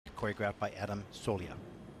choreographed by Adam Solia.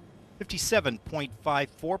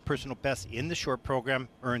 57.54 personal best in the short program,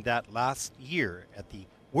 earned that last year at the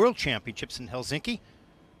World Championships in Helsinki.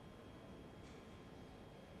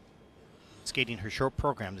 Skating her short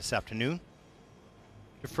program this afternoon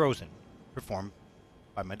to Frozen, performed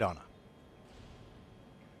by Madonna.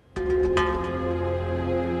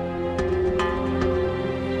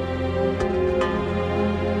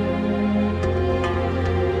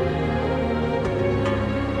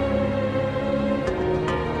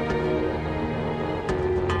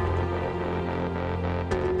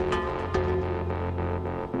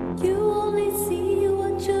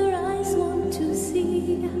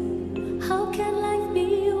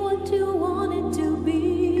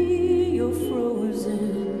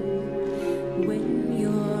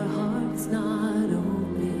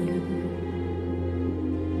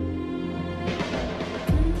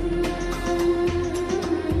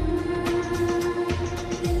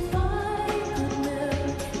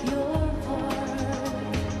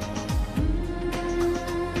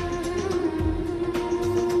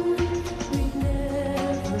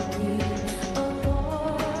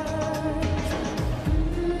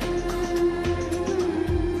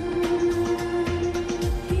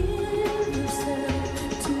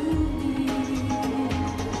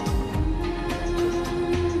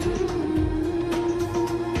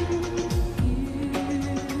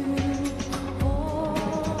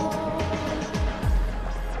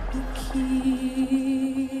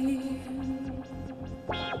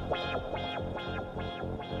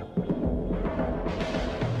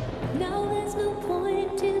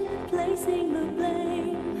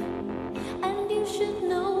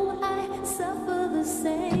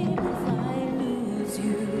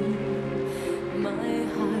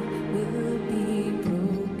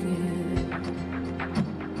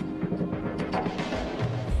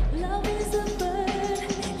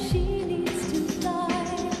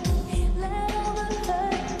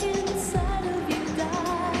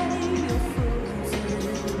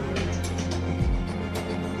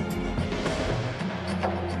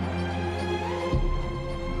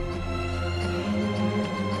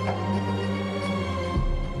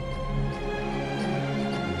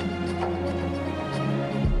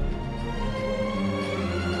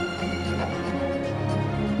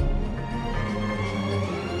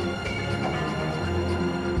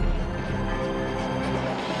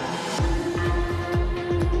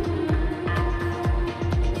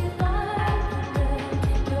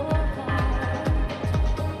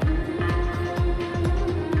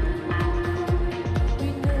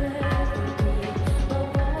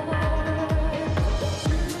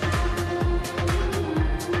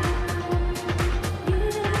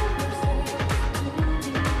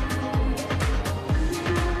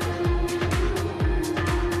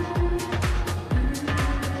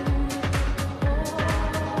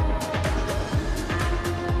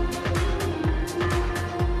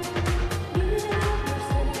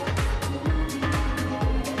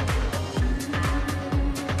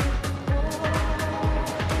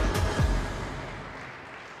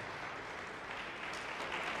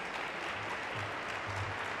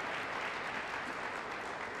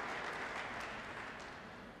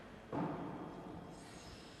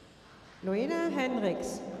 Loena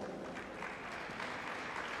HENDRICKX.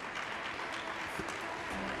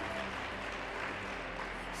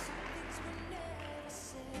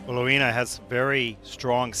 Well, Loena has very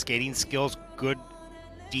strong skating skills, good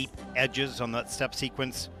deep edges on that step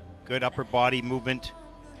sequence, good upper body movement,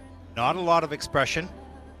 not a lot of expression,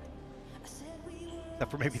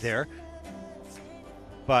 except for maybe there,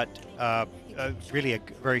 but really a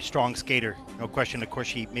very strong skater, no question. Of course,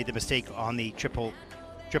 she made the mistake on the triple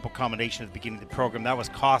combination at the beginning of the program. That was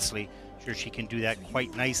costly. Sure, she can do that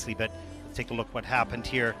quite nicely, but let's take a look what happened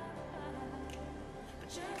here.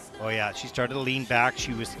 Oh yeah, she started to lean back.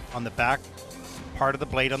 She was on the back part of the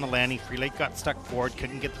blade on the landing. Free leg got stuck forward,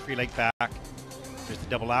 couldn't get the free leg back. There's the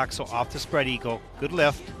double axel off the spread eagle. Good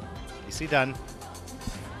lift, easily done.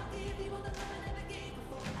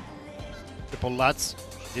 Triple Lutz,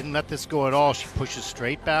 she didn't let this go at all. She pushes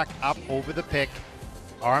straight back up over the pick.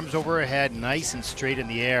 Arms over her head, nice and straight in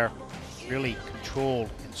the air. Really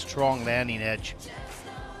controlled and strong landing edge.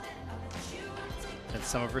 And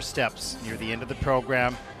some of her steps near the end of the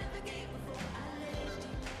program.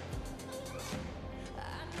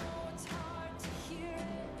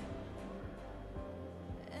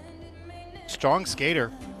 Strong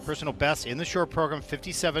skater, personal best in the short program,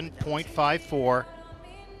 57.54.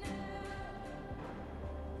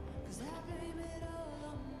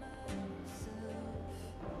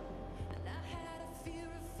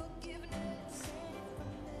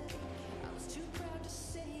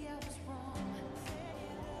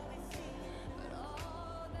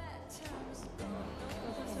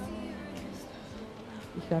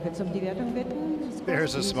 Ich darf jetzt die Wertung bitten.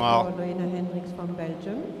 There's a smile. Loena Hendricks from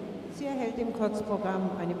Belgium. Sie erhält im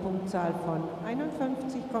Kurzprogramm eine Punktzahl von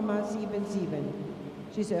 51,77.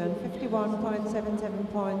 She's earned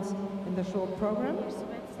 51.77 points in the short program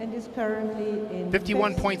and is currently in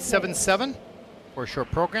 51.77 for a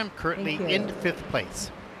short program, currently in 5th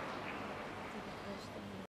place.